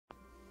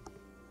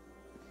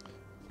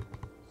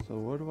So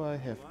what do I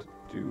have to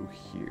do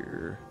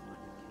here?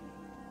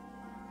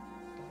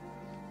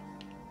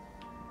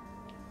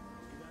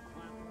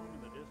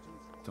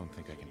 Don't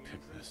think I can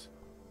pick this.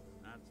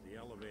 That's the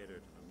elevator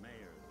to the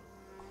mayor's.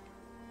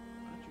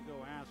 Why don't you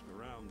go ask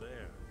around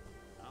there?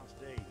 I'll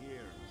stay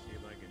here and see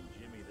if I can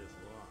jimmy this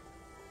lock.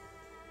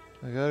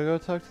 I gotta go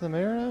talk to the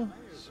mayor now?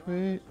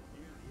 Sweet.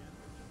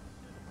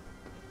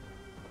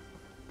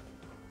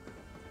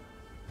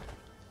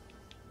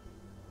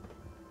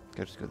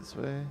 Gotta just go this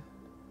way.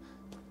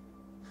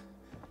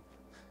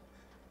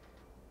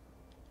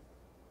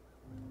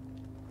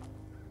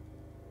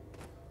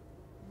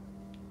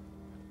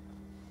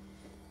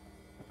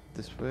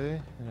 This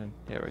way, and then,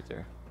 yeah, right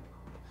there.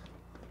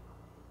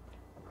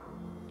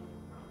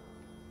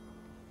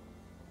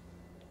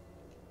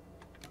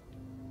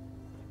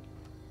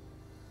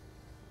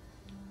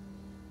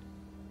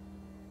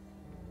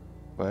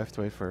 But I have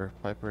to wait for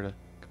Piper to...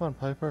 Come on,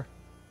 Piper.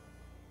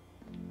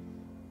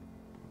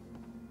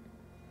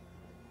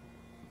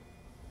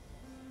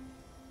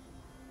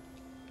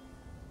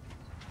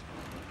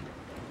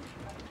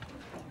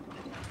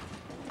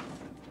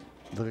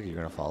 Look like you're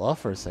gonna fall off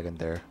for a second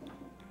there.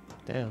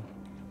 Damn.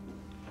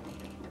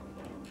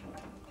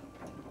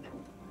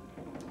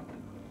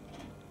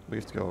 We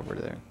have to go over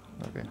there.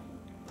 Okay.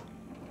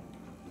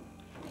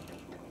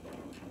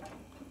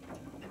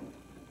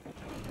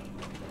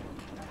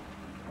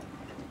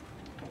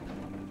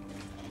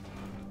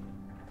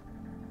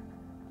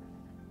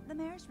 The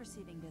mayor's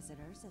receiving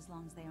visitors as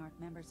long as they aren't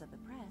members of the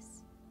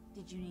press.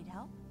 Did you need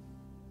help?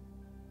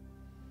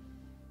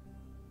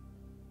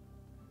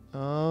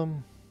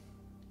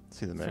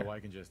 See the mayor. So I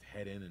can just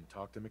head in and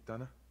talk to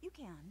McDonough? You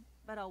can,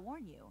 but I'll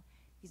warn you,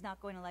 he's not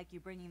going to like you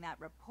bringing that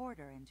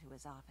reporter into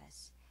his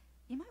office.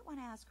 You might want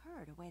to ask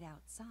her to wait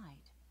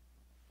outside.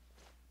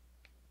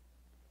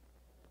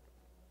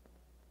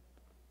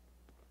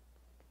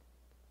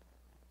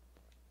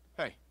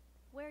 Hey,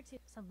 Where to?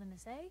 Something to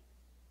say?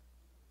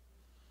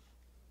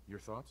 your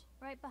thoughts?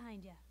 Right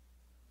behind you.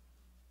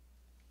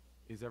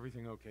 Is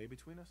everything okay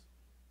between us?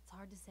 It's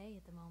hard to say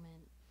at the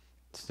moment.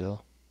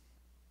 Still.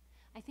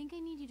 I think I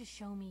need you to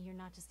show me you're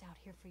not just out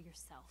here for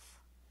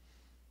yourself.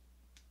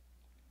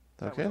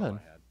 That Okay was all then.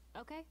 I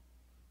had. Okay?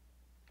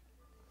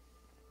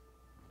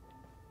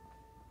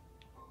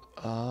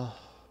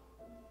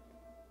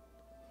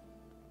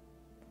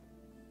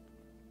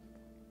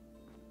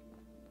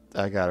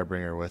 I gotta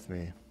bring her with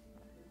me.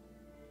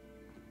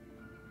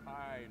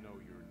 I know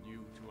you're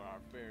new to our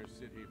fair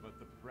city, but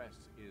the press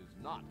is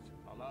not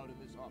allowed in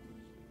this office.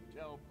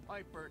 Tell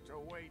Piper to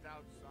wait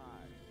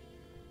outside.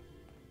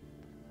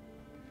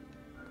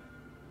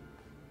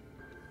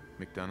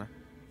 McDonough?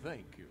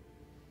 Thank you.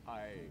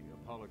 I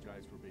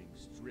apologize for being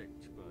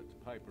strict,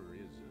 but Piper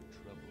is a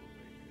troublemaker.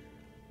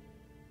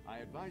 I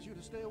advise you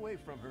to stay away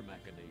from her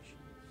machinations.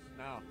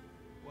 Now,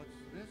 what's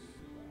this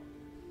about?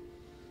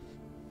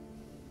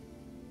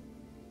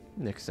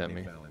 Nick sent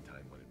me. Nick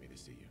Valentine wanted me to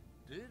see you.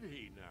 Did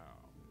he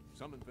now?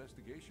 Some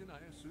investigation, I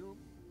assume?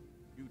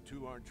 You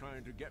two aren't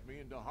trying to get me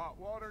into hot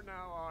water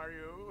now, are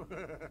you?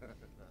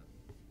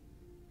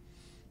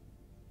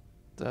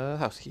 The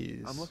house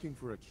keys. I'm looking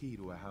for a key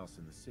to a house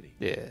in the city.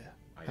 Yeah.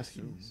 I House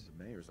assume keys.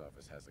 the mayor's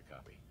office has a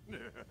copy.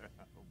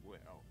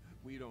 Well,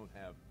 we don't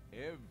have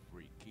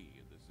every key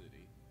in the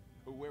city.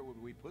 Where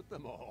would we put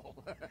them all?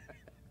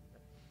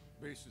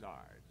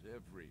 Besides,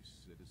 every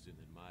citizen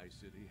in my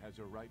city has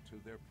a right to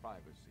their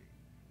privacy.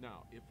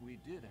 Now, if we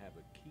did have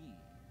a key,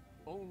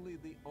 only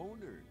the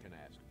owner can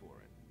ask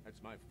for it.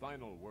 That's my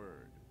final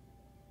word.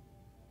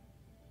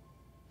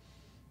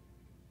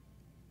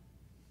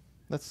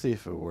 Let's see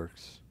if it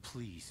works.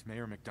 Please,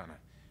 Mayor McDonough.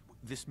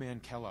 This man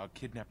Kellogg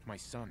kidnapped my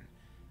son.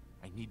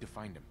 I need to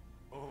find him.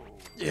 Oh,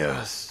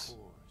 Yes. of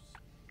course.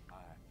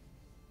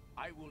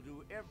 I will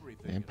do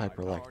everything And in my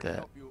Piper power like to that.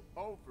 help you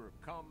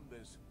overcome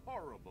this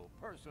horrible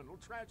personal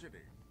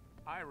tragedy.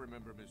 I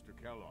remember Mr.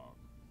 Kellogg.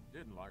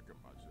 Didn't like him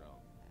myself.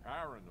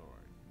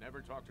 Paranoid.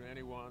 Never talked to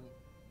anyone.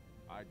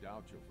 I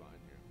doubt you'll find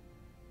him.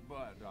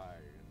 But I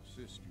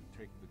insist you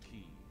take the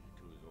key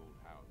to his old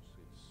house.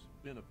 It's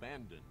been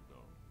abandoned, though.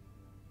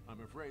 I'm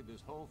afraid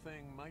this whole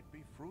thing might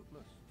be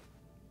fruitless.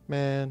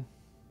 Man.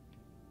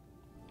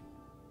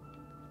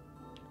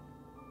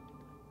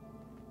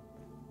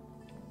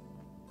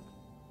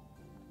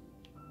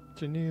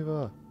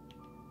 Geneva.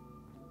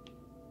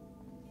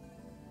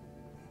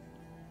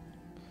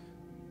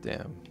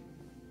 Damn.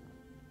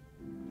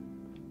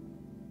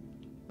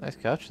 Nice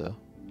couch though.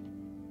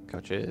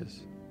 Couch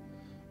is.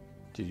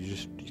 Did you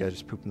guys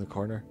just poop in the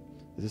corner?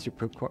 Is this your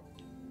poop corner?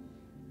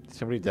 Did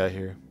somebody die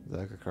here?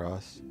 Like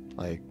across?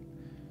 Like,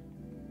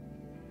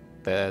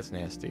 that's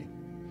nasty.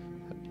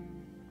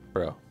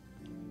 Bro,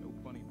 No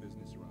funny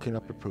business around clean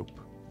up the your mayor. poop.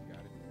 Got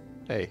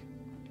it. Hey.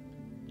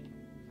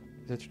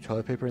 Is that your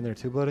toilet paper in there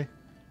too, buddy?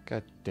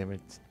 God damn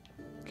it.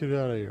 Get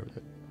out of here with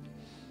it.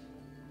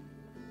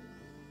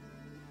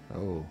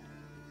 Oh.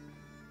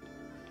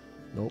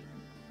 Nope.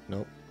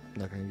 Nope.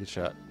 Not gonna get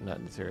shot. Not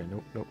in this area.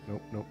 Nope, nope,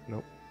 nope, nope,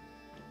 nope.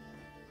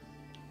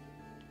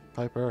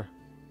 Piper.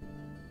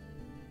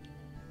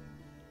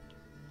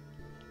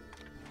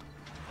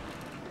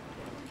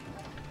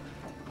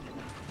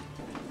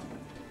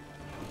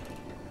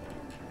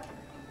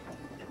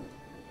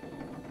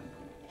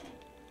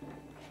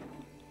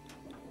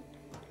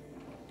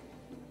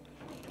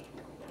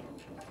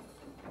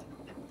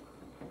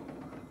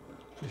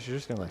 Is she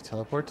just gonna like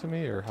teleport to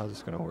me, or how's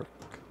this gonna work?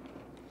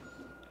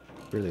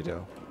 Really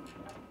do.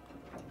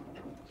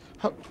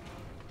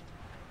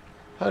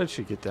 How did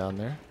she get down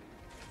there?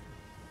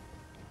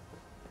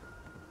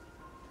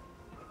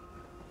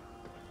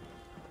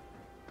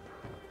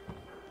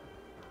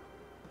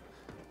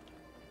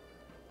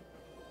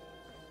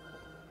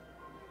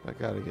 I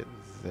gotta get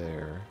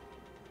there.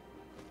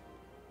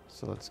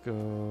 So let's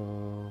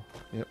go.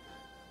 Yep.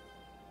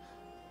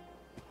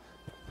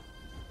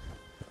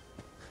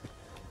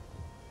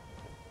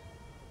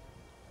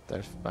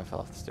 There's, I fell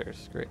off the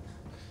stairs. Great.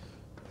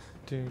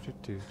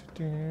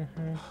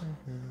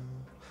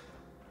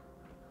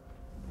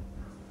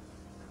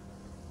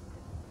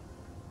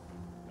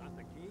 Got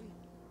the key?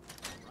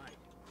 Right.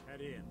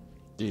 Head in.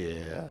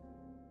 Yeah.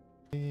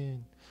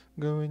 In.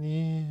 Going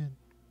in.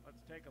 Let's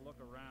take a look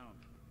around.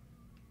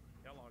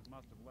 Kellogg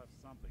must have left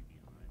something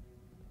behind.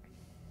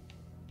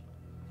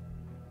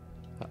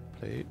 Hot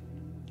plate.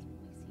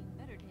 We've seen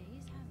better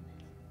days, hasn't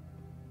it?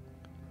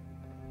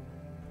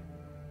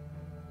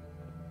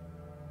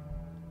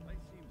 Place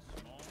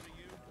seems small to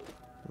you?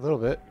 A little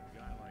bit. A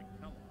guy like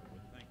Kellogg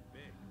would think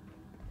big.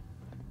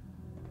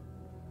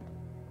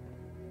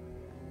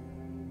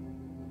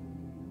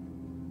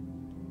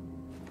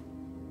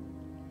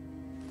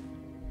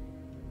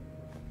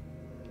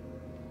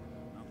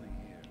 Nothing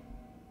here.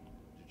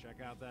 Did you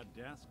check out that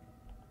desk?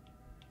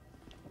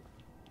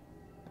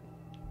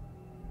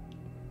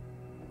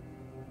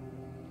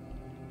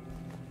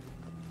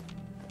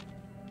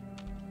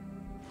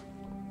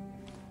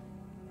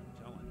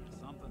 I'm telling you,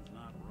 something's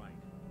not right.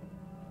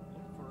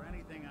 Look for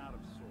anything out of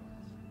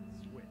sorts.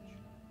 Switch.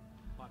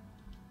 Button.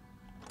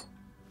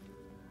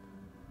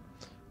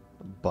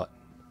 But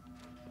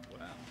Well,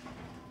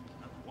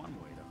 that's one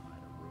way to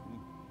hide a room.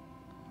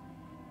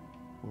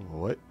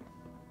 what?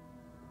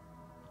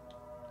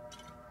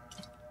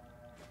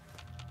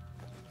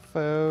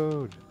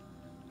 Food.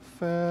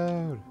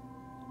 Food.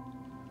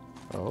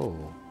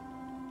 Oh.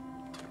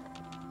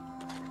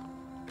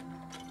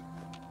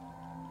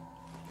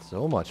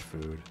 So much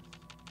food.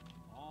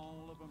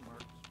 All of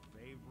Merc's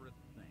favorite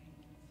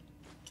things.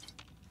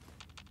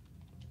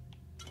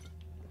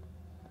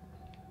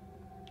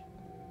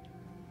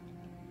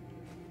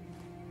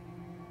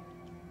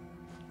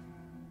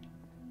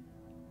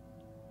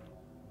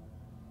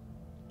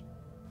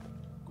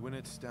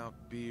 Gwinnett stout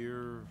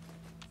beer,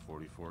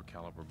 44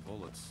 caliber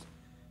bullets,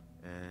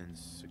 and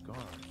cigars.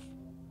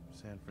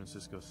 San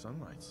Francisco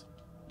Sunlights.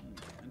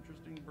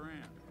 Interesting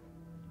brand.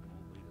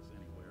 Won't lead us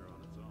anywhere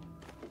on its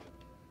own.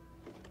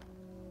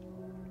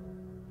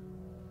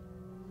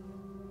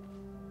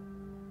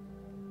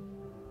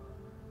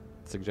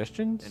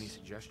 Suggestions? Any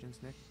suggestions,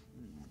 Nick?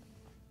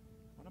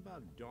 What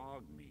about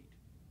dog meat?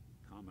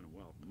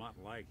 Commonwealth mutt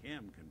like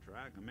him can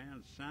track a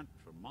man's scent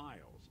for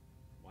miles.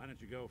 Why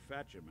don't you go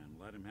fetch him and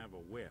let him have a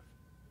whiff?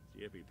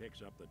 See if he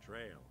picks up the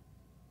trail.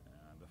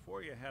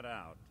 Before you head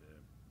out,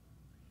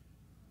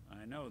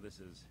 I know this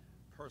is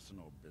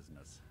personal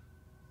business.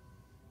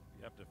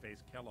 You have to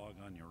face Kellogg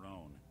on your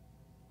own.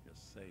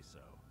 Just say so.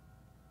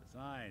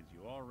 Besides,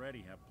 you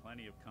already have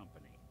plenty of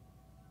company.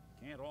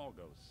 Can't all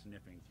go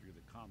sniffing through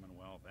the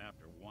Commonwealth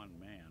after one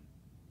man.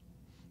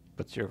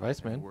 But your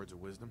advice, Any man. words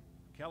of wisdom?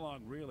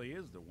 Kellogg really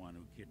is the one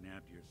who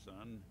kidnapped your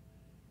son,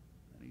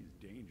 and he's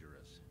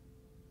dangerous.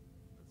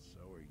 But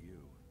so are you.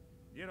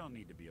 You don't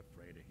need to be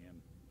afraid of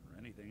him or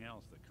anything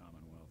else the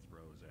Commonwealth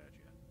throws at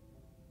you.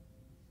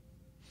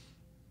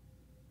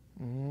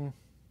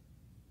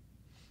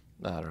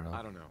 I don't know.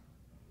 I don't know.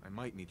 I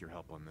might need your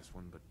help on this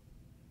one, but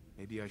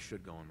maybe I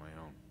should go on my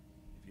own.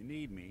 If you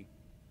need me,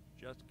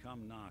 just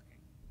come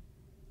knocking.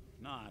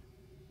 If not,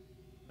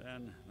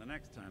 then the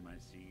next time I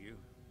see you,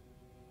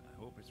 I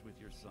hope it's with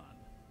your son,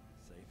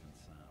 safe and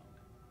sound.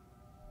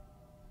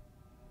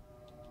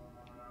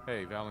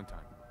 Hey, Valentine.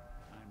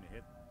 Time to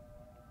hit.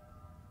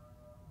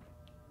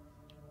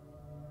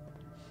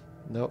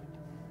 Nope.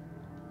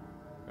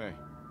 Hey.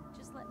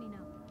 Just let me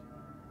know.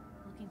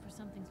 Looking for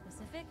something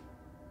specific?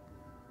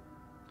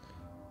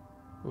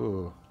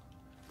 Ooh.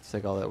 Let's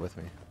take all that with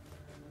me.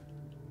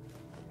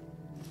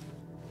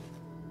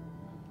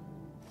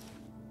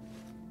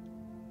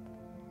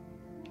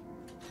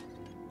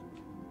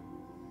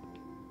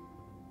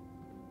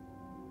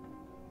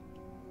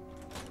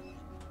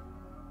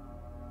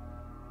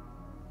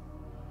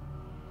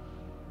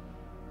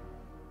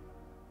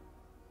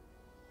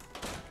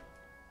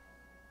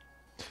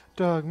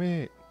 Dog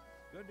meat.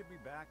 Good to be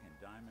back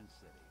in Diamond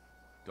City.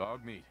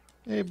 Dog meat.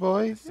 Hey,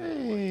 boy. That's it, boy.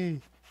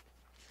 Hey.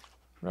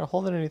 I'm not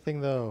holding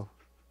anything, though.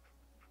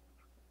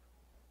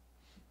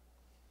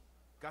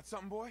 Got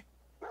something, boy?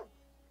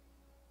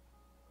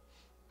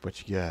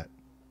 What you got?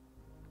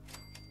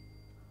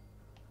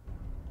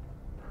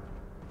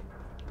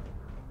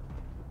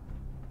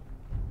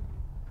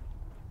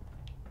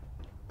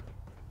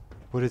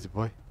 What is it,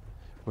 boy?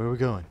 Where are we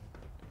going?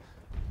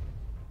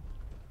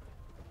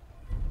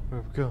 Where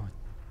are we going?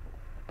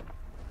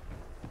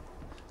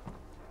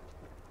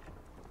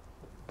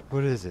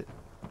 What is it?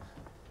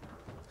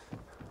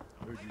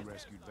 Heard you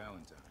rescued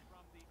Valentine.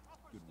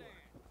 Good work.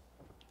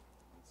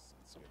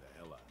 Scare the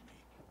hell out of me.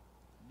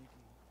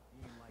 Nikki,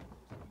 he ain't like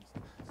those East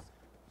Coast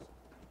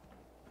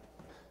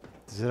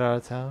sailors. Is it out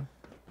of town?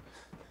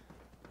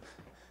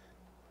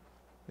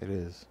 It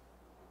is.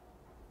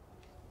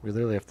 We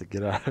literally have to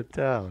get out of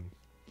town.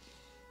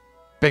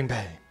 Bang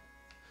bang.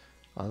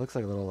 Oh, it looks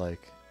like a little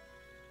like.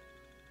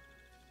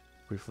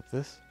 We flip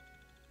this.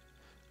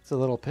 It's a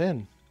little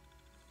pin.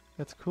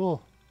 That's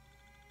cool.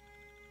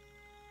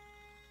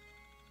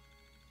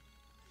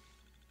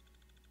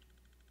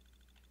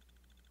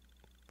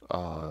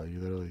 Oh, you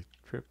literally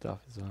tripped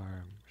off his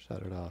arm,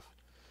 shot it off.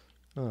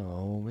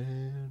 Oh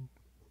man.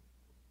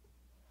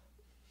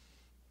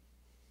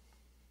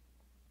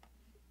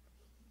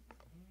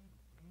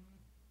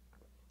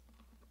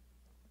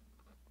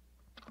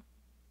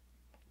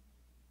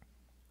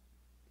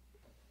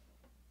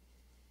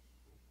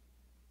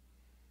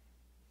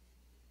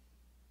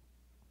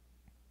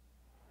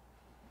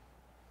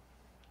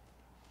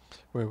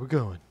 Where are we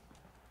going?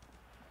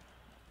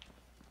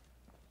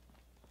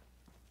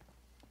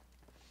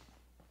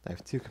 I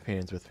have two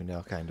companions with me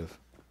now, kind of.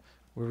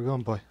 Where are we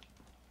going, boy?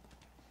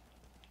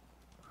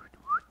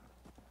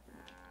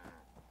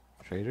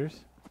 Traders?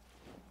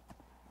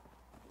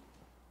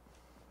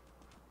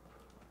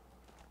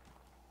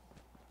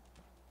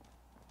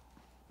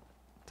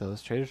 So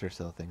those traders are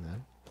still a thing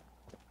then.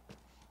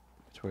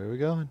 Which way are we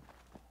going?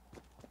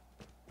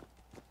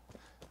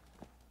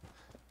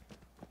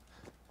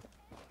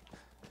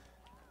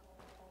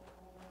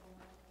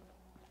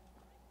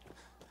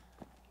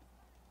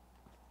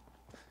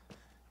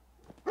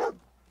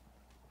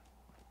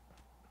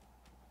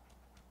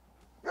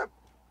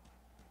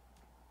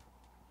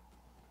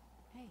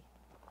 Hey,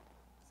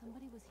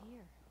 somebody was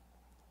here.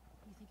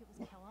 You think it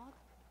was Kellogg?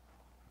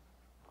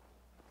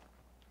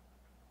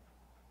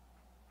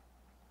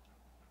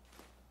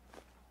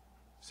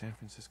 San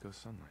Francisco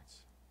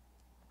Sunlights.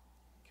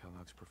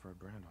 Kellogg's preferred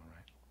brand, all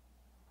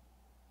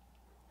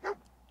right.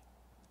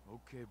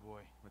 Okay,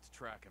 boy, let's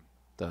track him.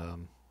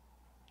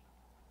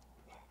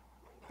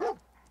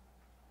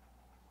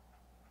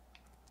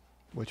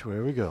 Which way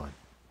are we going?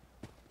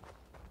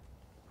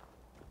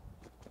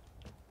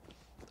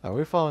 Are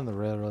we following the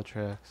railroad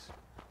tracks?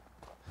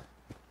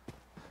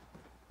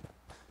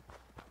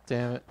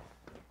 Damn it.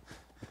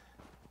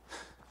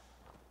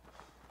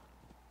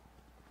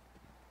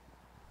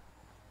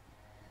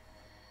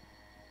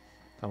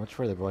 How much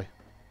further, boy?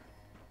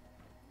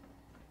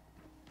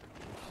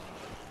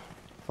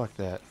 Fuck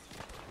that.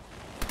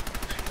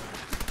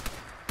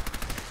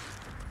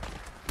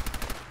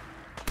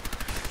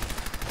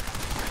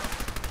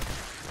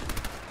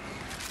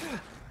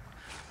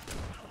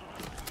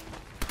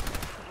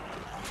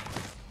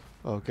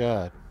 Oh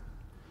god.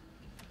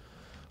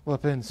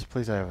 Weapons,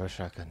 please. I have a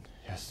shotgun.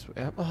 Yes.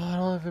 Oh, I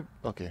don't have it.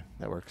 Okay,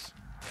 that works.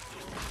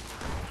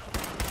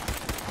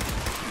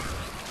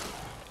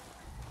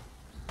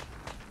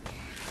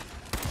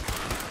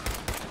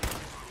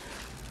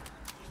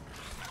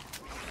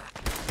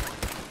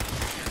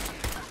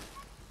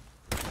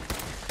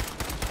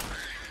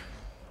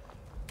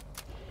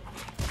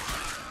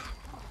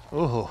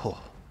 Oh.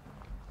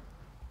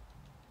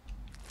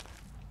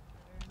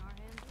 They're in our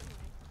hands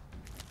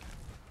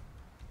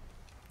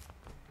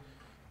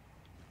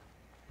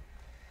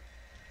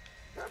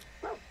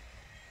anyway.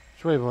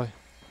 Which way, boy?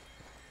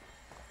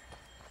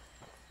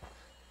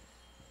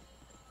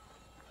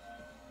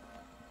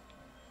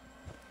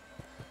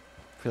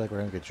 I feel like we're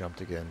gonna get jumped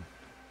again.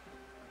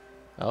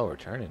 Oh, we're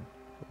turning.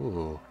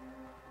 Ooh.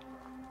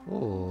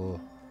 Ooh.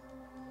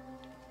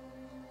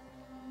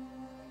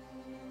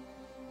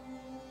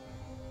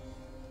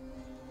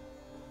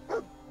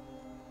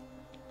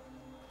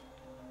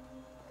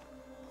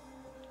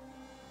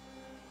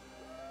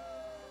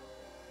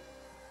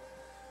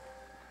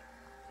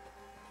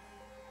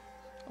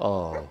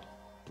 Oh.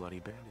 Bloody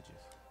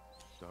bandages.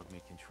 Dog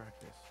may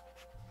contract this.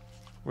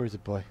 Where is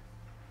it, boy?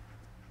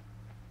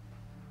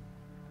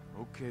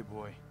 Okay,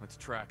 boy, let's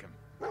track him.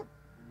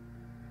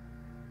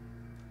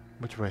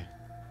 Which way?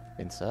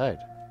 Inside.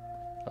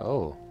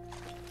 Oh.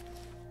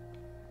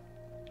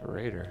 A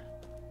raider.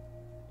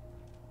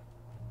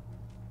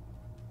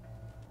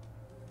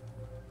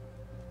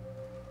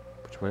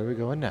 Which way are we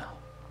going now?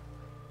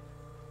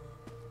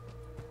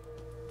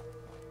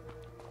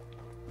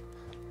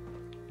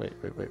 Wait.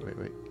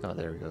 Oh,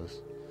 there he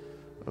goes.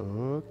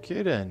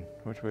 Okay then.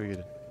 Which way are we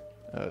getting?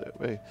 Oh, that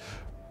way.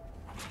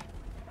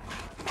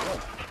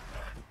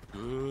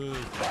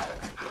 Good dog.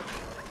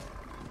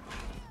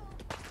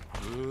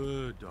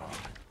 Good dog.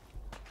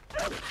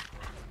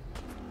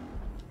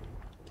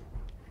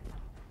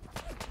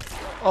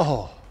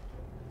 Oh.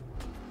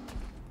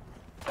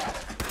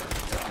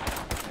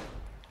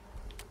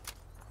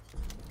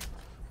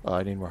 Oh,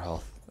 I need more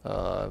health.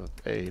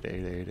 Eight.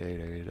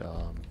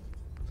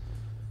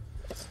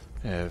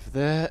 Have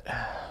that.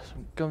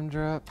 Some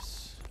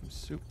gumdrops. Some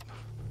soup.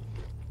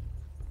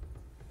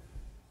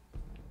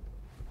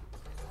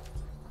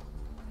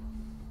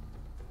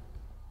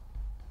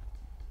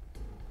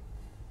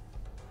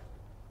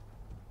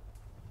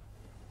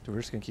 Dude, we're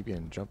just gonna keep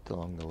getting jumped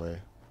along the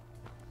way.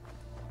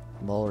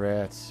 Mole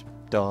rats,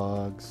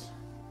 dogs,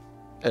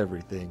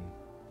 everything.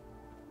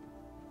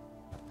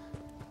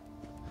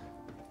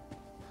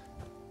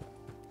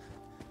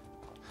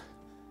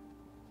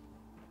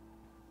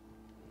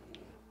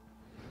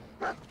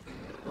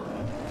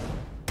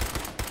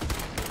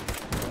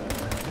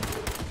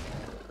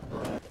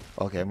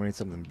 Okay, I'm gonna need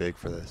something big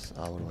for this.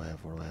 What do I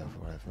have? What do I have?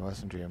 What do I have? No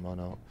SMG ammo,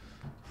 no.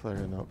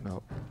 Flare, nope,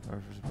 nope.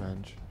 Orphan's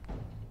Revenge.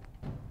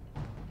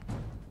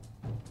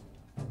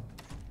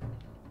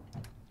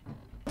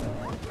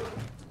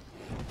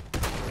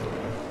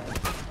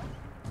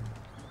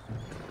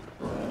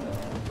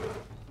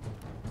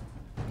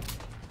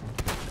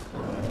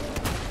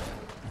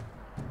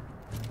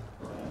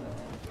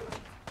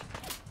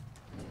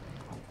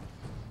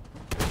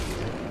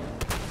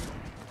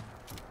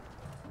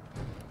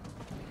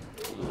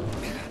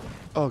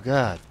 Oh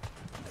god.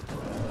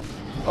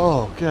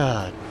 Oh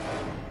god.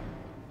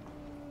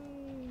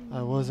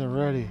 I wasn't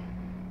ready.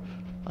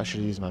 I should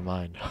have used my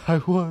mind.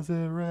 I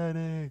wasn't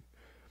ready.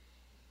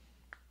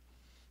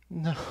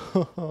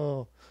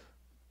 No.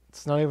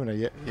 It's not even a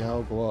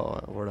Yao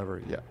Guai or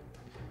whatever. Yeah.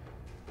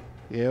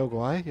 Yao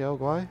Guai? Yao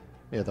Guai?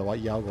 Yeah, the white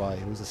Yao Guai.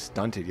 It was a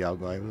stunted Yao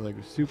Guai. It was like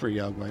a super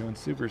Yao Guai. It went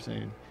Super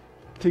Saiyan.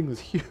 Thing was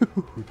huge.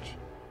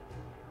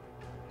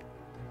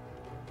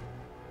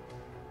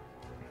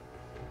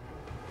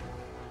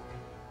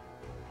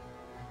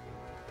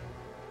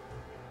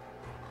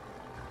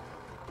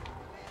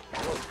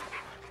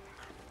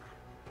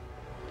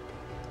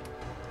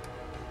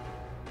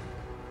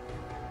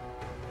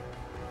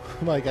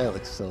 My guy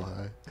looks so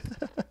high.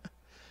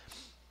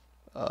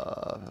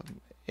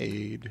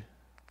 Aid.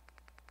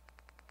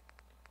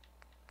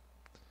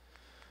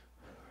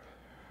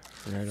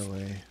 Right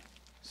away.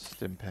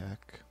 Stim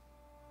pack.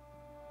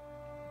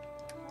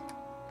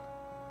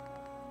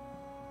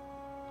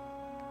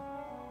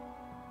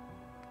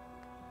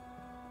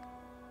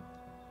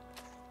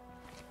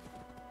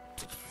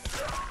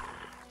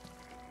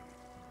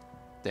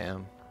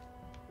 Damn.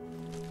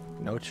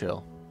 No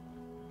chill.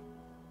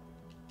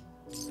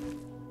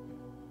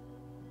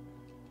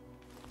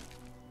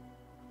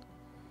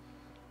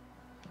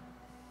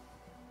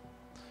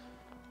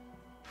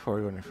 Before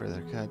we go any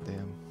further,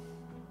 goddamn.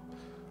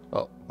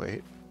 Oh,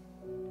 wait.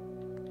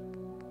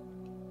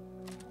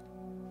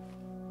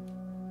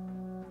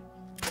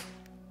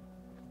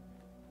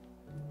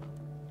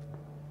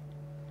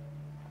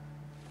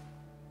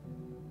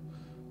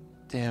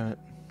 Damn it.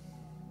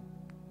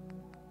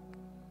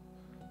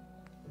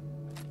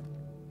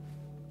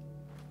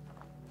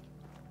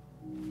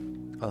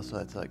 Oh, so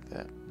that's like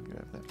that. You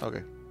have that.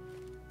 Okay.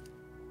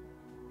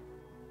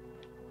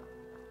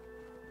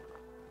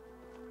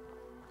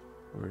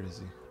 Where is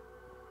he?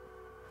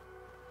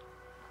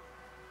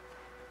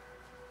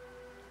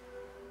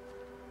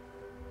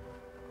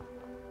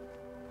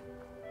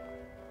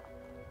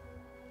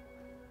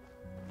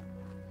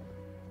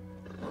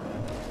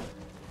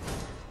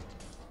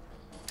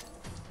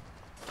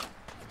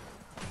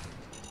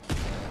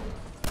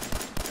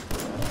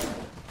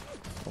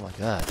 Oh my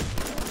god.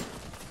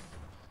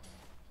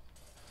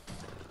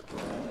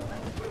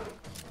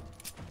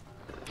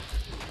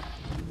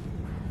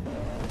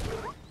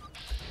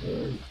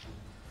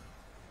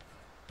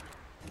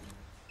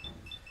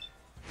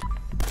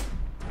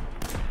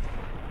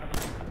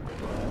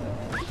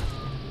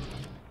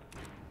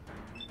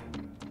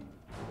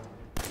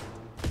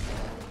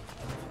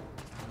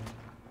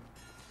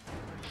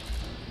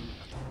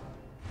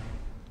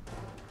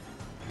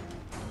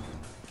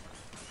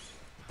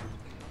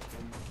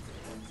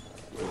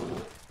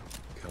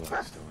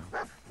 Kellogg's still out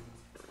there.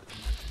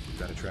 You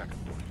gotta track him,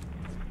 boy.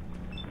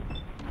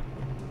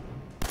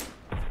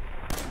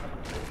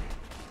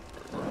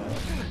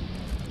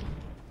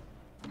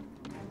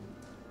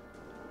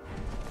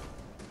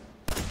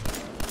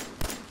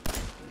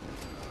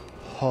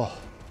 Oh.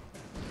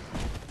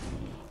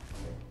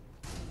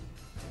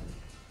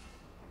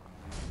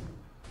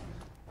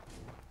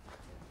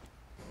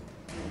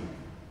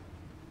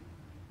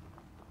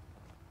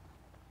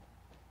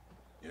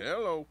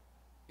 Hello.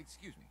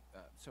 Excuse me,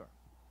 sir.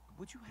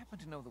 Would you happen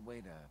to know the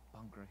way to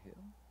Bunker Hill?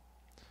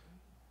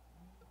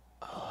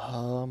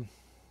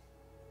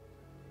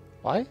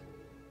 Why?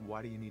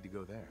 Why do you need to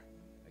go there?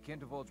 I can't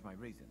divulge my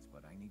reasons,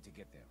 but I need to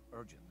get there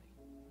urgently.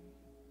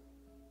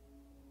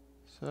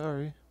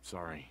 Sorry.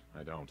 Sorry,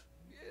 I don't.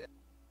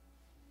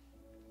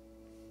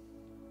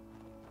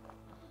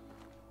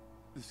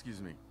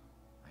 Excuse me.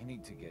 I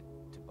need to get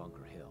to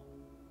Bunker Hill.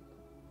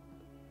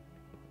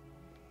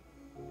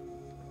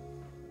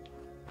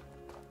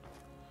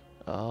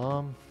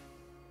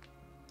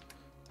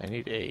 I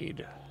need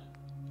aid.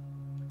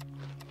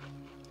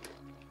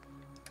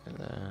 And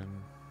then...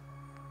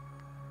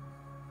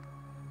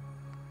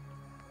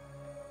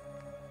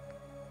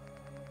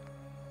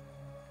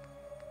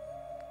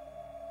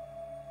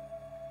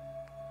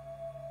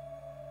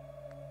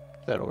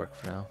 that'll work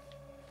for now.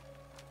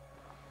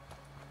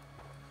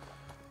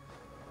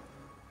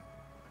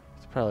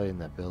 It's probably in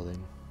that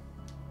building.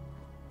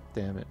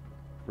 Damn it.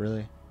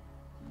 Really?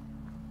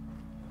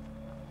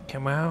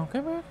 Come on,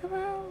 come on, come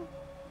on.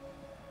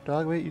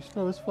 Dog, wait, you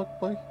slow as fuck,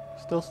 boy.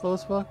 Still slow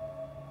as fuck?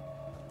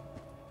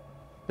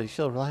 But you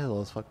still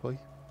reliable as fuck, boy.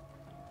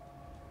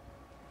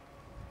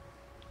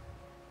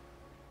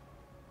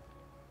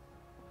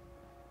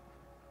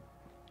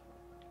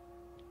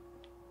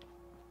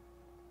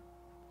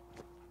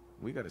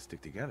 We gotta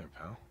stick together,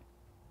 pal.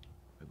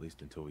 At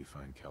least until we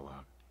find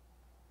Kellogg.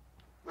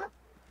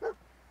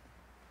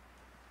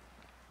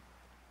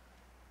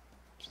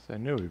 Just I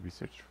knew we'd be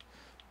searching.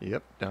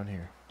 Yep, down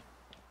here.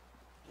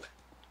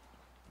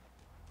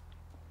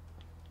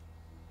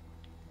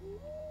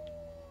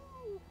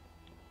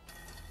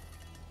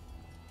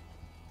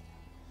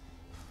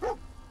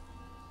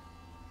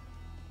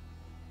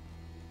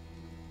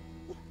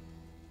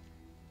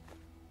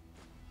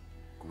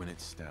 Gwyneth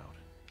Stout.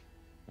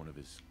 One of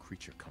his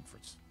creature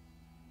comforts.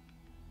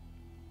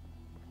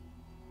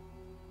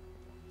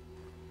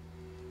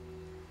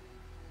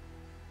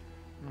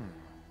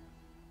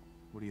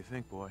 What do you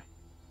think, boy?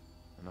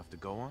 Enough to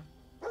go on?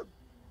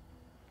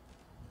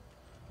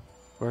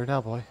 Where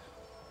now, boy?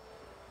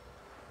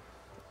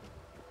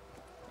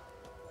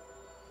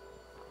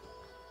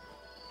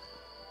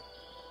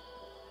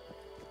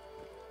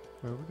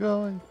 Where we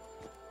going?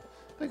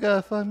 I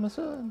gotta find my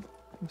son.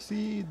 My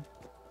seed.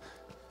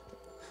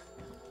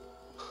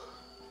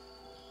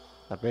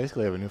 I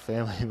basically have a new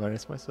family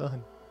minus my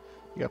son.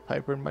 You got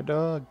Piper and my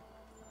dog.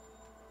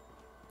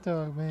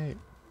 Dog, mate.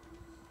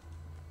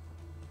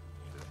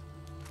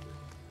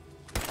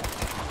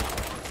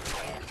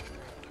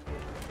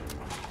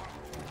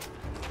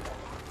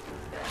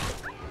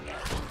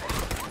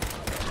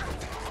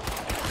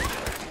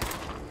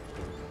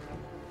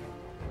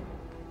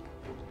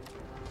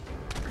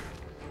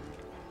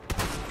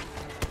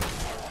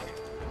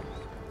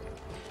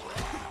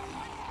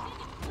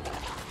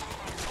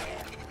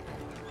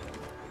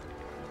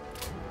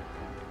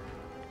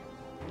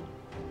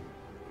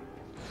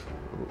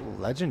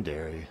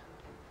 Legendary.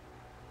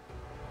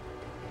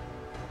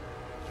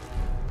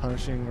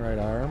 Punishing right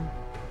arm.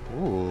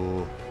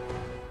 Ooh.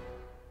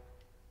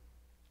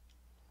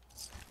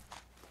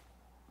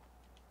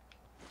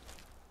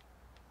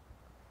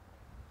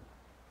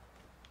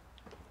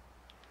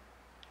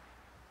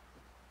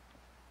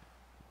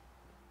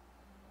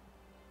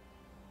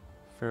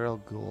 Feral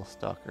ghoul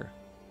stalker.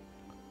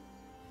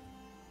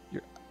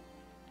 You're.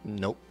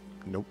 Nope.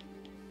 Nope.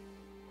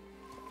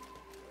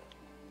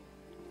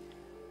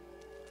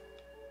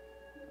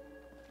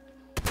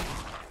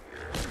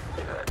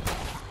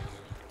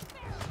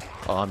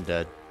 Oh, I'm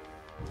dead.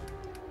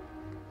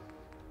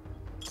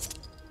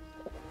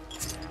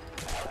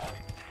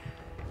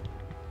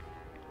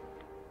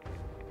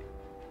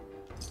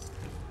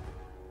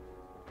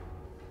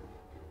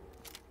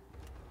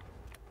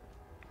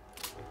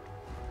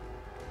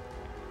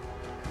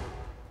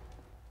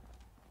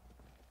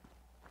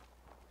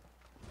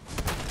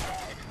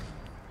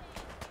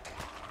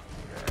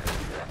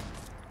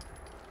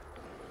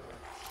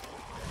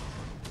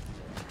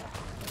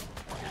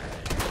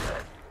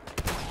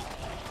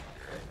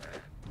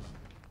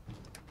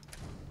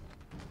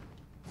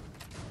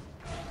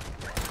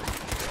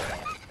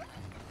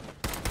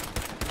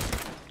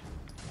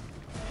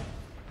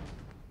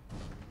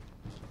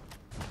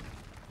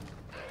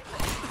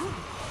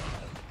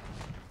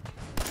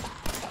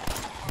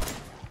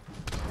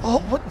 Oh,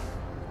 what?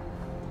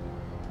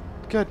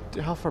 God,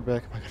 how far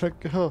back am I gonna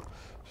go?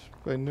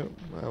 I knew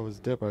I was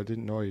dead, but I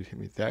didn't know you'd hit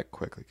me that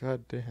quickly.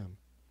 God damn.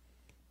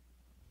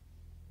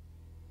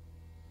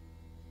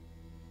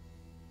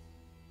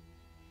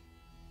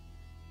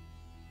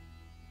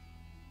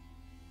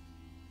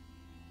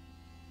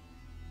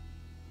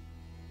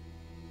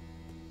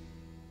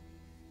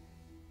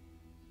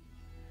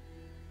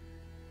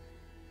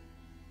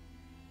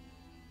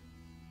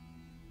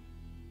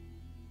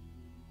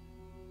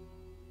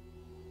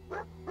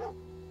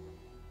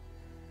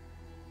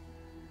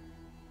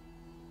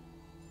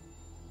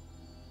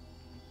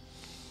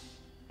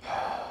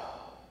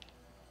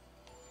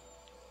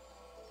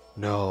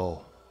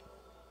 No.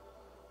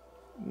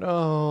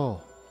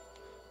 No.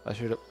 I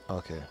should have.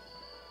 Okay.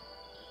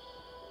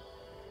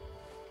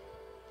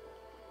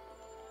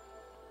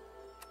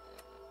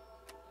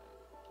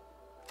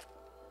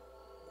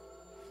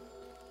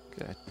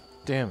 God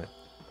damn it.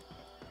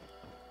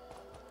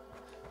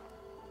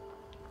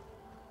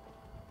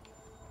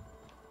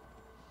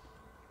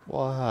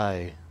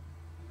 Why?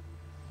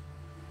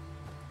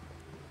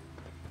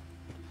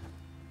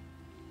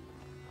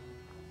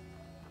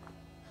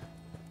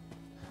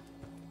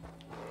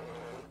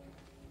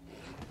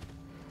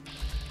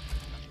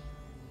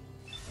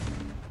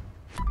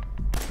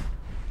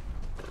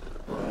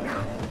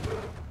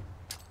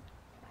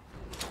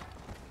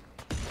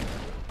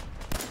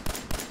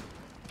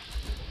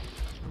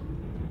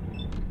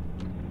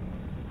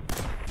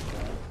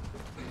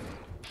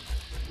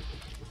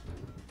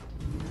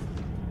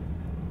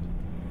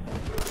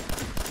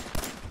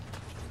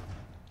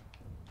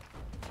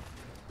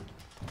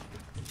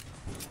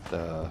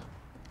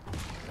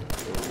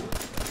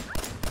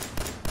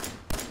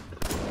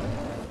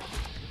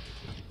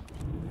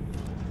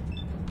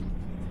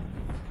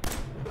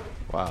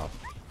 Wow.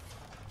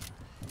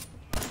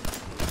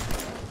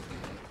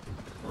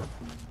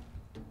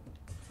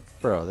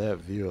 Bro, that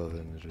view of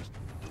him is just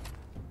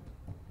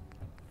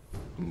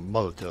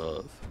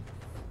Molotov.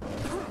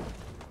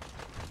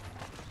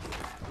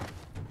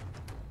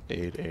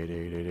 Aid.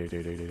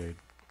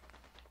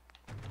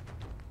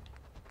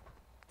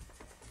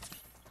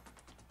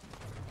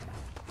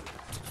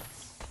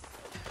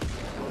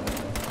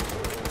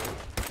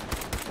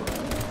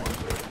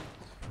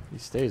 He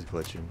stays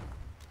glitching.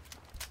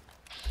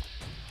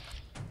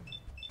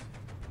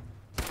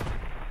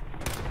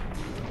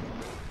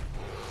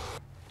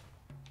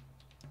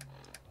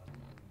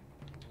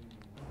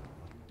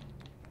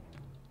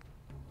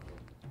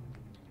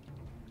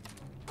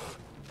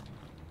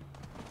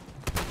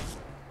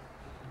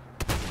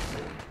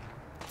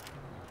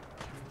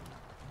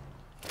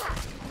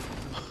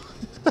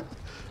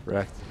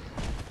 Wrecked.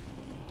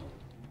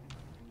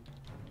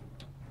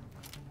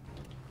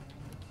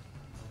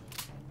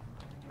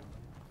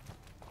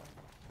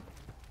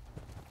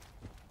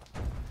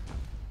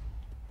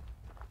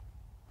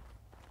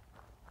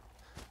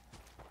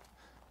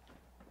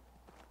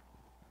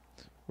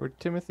 Where'd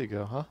Timothy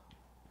go, huh?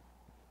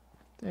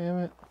 Damn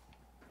it.